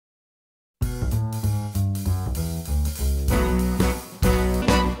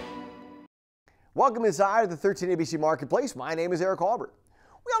Welcome inside the 13ABC Marketplace. My name is Eric Halbert.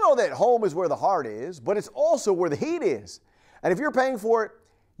 We all know that home is where the heart is, but it's also where the heat is. And if you're paying for it,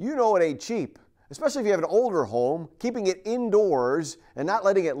 you know it ain't cheap. Especially if you have an older home, keeping it indoors and not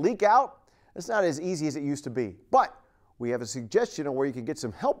letting it leak out, it's not as easy as it used to be. But we have a suggestion on where you can get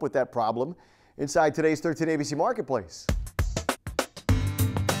some help with that problem inside today's 13ABC Marketplace.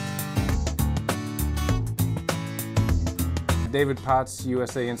 David Potts,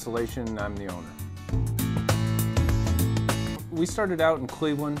 USA Insulation. I'm the owner. We started out in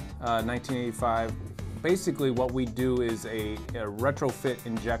Cleveland, 1985. Basically what we do is a retrofit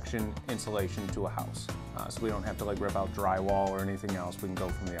injection insulation to a house. So we don't have to rip out drywall or anything else. We can go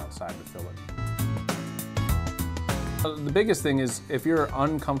from the outside to fill it. The biggest thing is if you're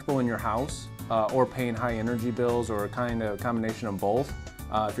uncomfortable in your house or paying high energy bills or a kind of combination of both,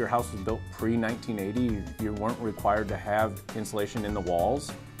 if your house was built pre-1980, you weren't required to have insulation in the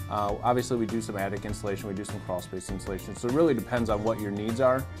walls. Obviously we do some attic insulation, we do some crawl space insulation, so it really depends on what your needs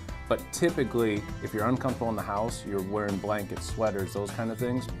are. But typically, if you're uncomfortable in the house, you're wearing blankets, sweaters, those kind of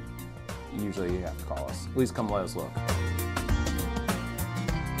things, usually you have to call us. At least come let us look.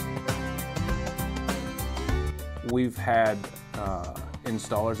 We've had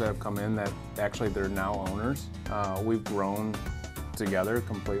installers that have come in that actually they're now owners. We've grown together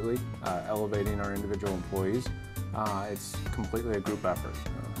completely, elevating our individual employees. It's completely a group effort.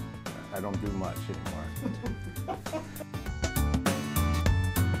 I don't do much anymore.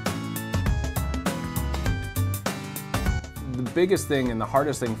 The biggest thing and the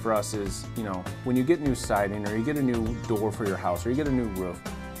hardest thing for us is, when you get new siding or you get a new door for your house or you get a new roof,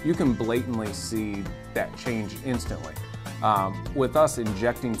 you can blatantly see that change instantly. With us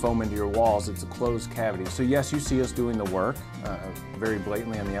injecting foam into your walls, it's a closed cavity. So yes, you see us doing the work very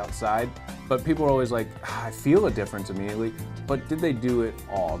blatantly on the outside, but people are always like, I feel a difference immediately, but did they do it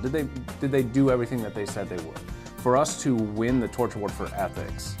all? Did they do everything that they said they would? For us to win the Torch Award for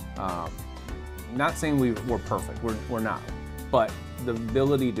ethics, not saying we're perfect, we're not, but the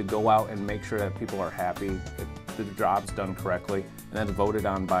ability to go out and make sure that people are happy, that the job's done correctly, and that's voted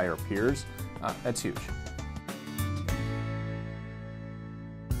on by our peers, that's huge.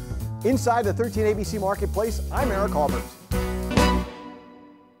 Inside the 13ABC Marketplace, I'm Eric Halbert.